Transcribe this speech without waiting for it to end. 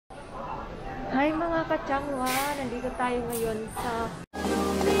Hi mga kachangwa! Nandito tayo ngayon sa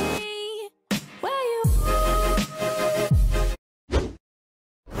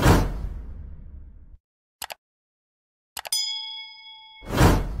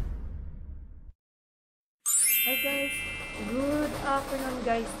Hi guys! Good afternoon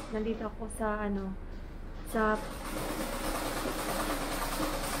guys! Nandito ako sa sa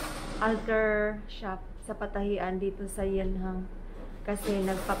altar shop sa Patahian dito sa Yanhang. Kasi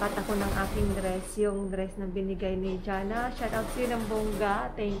nagpakat ako ng aking dress, yung dress na binigay ni Jana. Shout out to you ng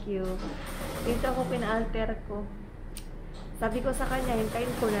bongga. Thank you. Dito ako pina-alter ko. Sabi ko sa kanya, hintayin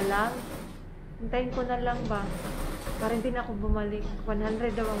ko na lang. Hintayin ko na lang ba? Para hindi na ako bumalik.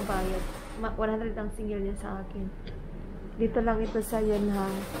 100 daw ang bayad. 100 ang singil niya sa akin. Dito lang ito sa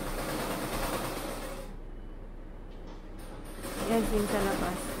Yanhang. Yan yung sa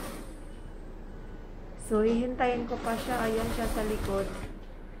labas. So, hihintayin ko pa siya. Ayan siya sa likod.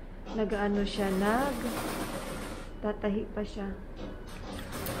 Nag-ano siya. Tatahi pa siya.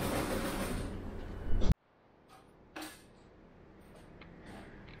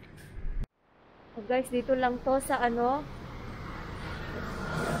 So guys, dito lang to sa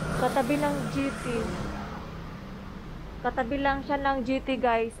katabi ng GT. Katabi lang siya ng GT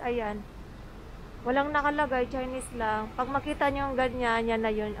guys. Ayan. Walang nakalagay. Chinese lang. Pag makita nyo yung ganyan, yan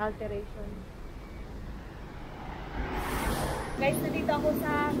na yun. Alteration. Guys, nandito ako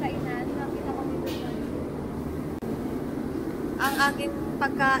sa kainan. Nakita ko dito sa ang aking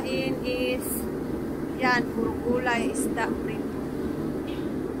pagkain is yan, puro gulay, isda, prito.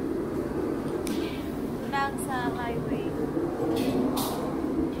 Lang sa highway.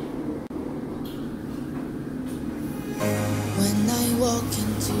 When I walk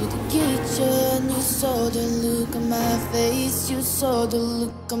into the kitchen, you saw the look on my face. You saw the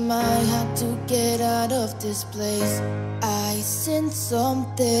look on my heart to get out of this place. I sensed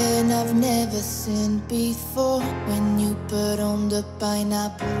something I've never seen before. When you put on the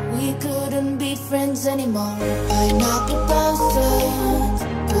pineapple, we couldn't be friends anymore. Pineapple doesn't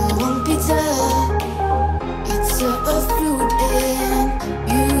go on pizza. It's a fruit and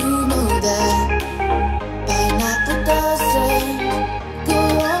you know that. Pineapple doesn't go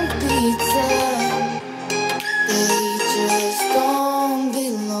on pizza. They just don't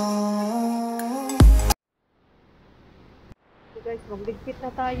belong. So guys, magligpit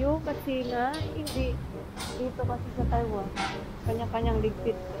na tayo kasi nga hindi dito kasi sa Taiwan. Kanya-kanyang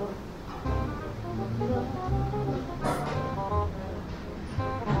ligpit to.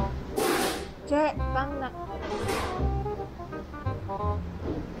 Che, pang na.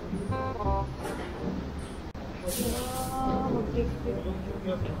 Magligpit.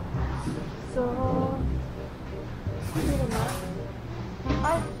 So, dito naman.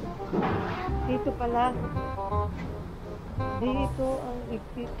 Ay! Dito pala. Dito ang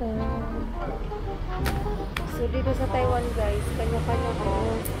ligpitan. So, dito sa Taiwan guys,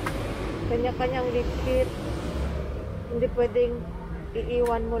 kanya-kanyang ligpit. Hindi pwedeng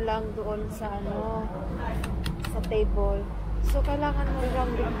iiwan mo lang doon sa sa table. So, kailangan mo lang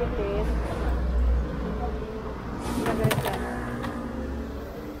ligpitin.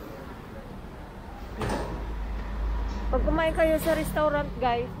 Pag kumain kayo sa restaurant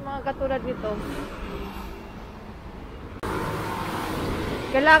guys, mga katulad nito,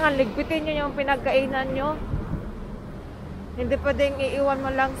 kailangan ligpitin nyo yung pinagkainan nyo. Hindi pwedeng iiwan mo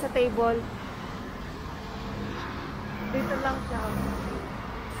lang sa table. Dito lang siya.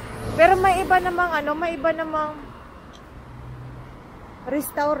 Pero may iba namang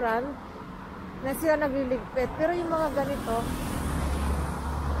restaurant na siya nagliligpit. Pero yung mga ganito,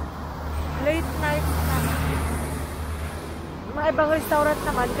 late night na. Mga ibang restaurant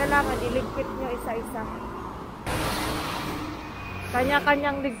naman, kailangan iligpit nyo isa-isa.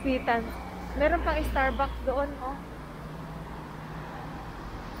 Kanya-kanyang ligpitan. Meron pang Starbucks doon, oh.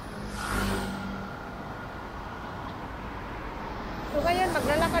 So ngayon,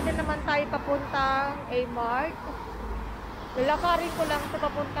 maglalakad din naman tayo papuntang A-Mart. Lalakarin ko lang sa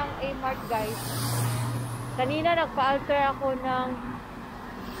papuntang A-Mart, guys. Kanina nagpa-alter ako ng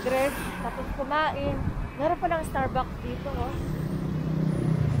dress, tapos kumain. Meron pa lang Starbucks dito, oh.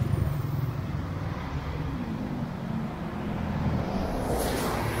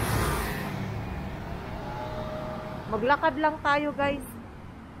 Maglakad lang tayo, guys.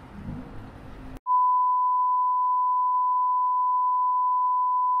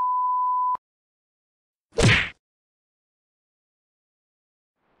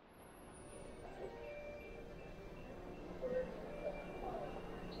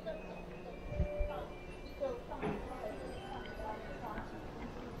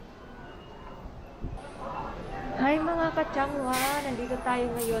 Hi mga kachangwa, nandito tayo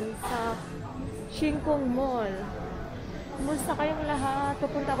ngayon sa Shingkong Mall. Kumusta kayong lahat?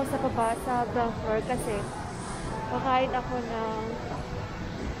 Pupunta ako sa baba sa ground floor kasi kakain ako ng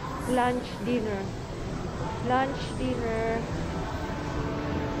lunch dinner. Lunch dinner.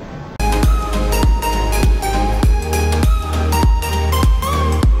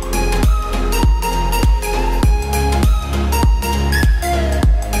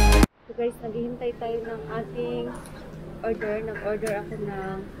 So guys, naghihintay tayo ng ating order. Nag-order ako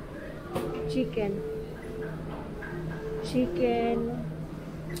ng chicken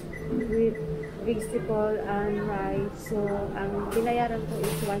with vegetable and rice. So, ang binayaran ko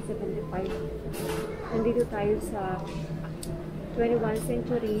is 175. Nandito tayo sa 21st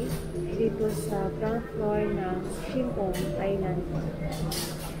Century, dito sa ground floor ng Shingkong, Thailand.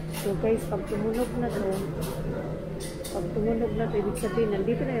 So guys, pag tumunog na to, ibig sabihin,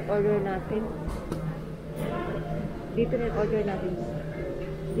 nandito na yung order natin. Dito na yung order natin.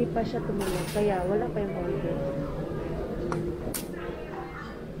 Hindi pa siya tumunog, kaya wala pa yung order.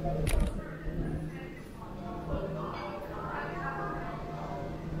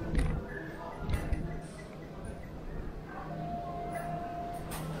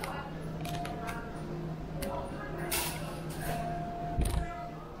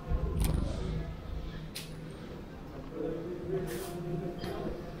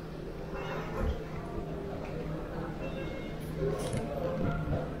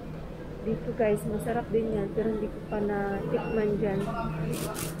 Dito guys, masarap din yan, pero hindi ko pa na tikman dyan.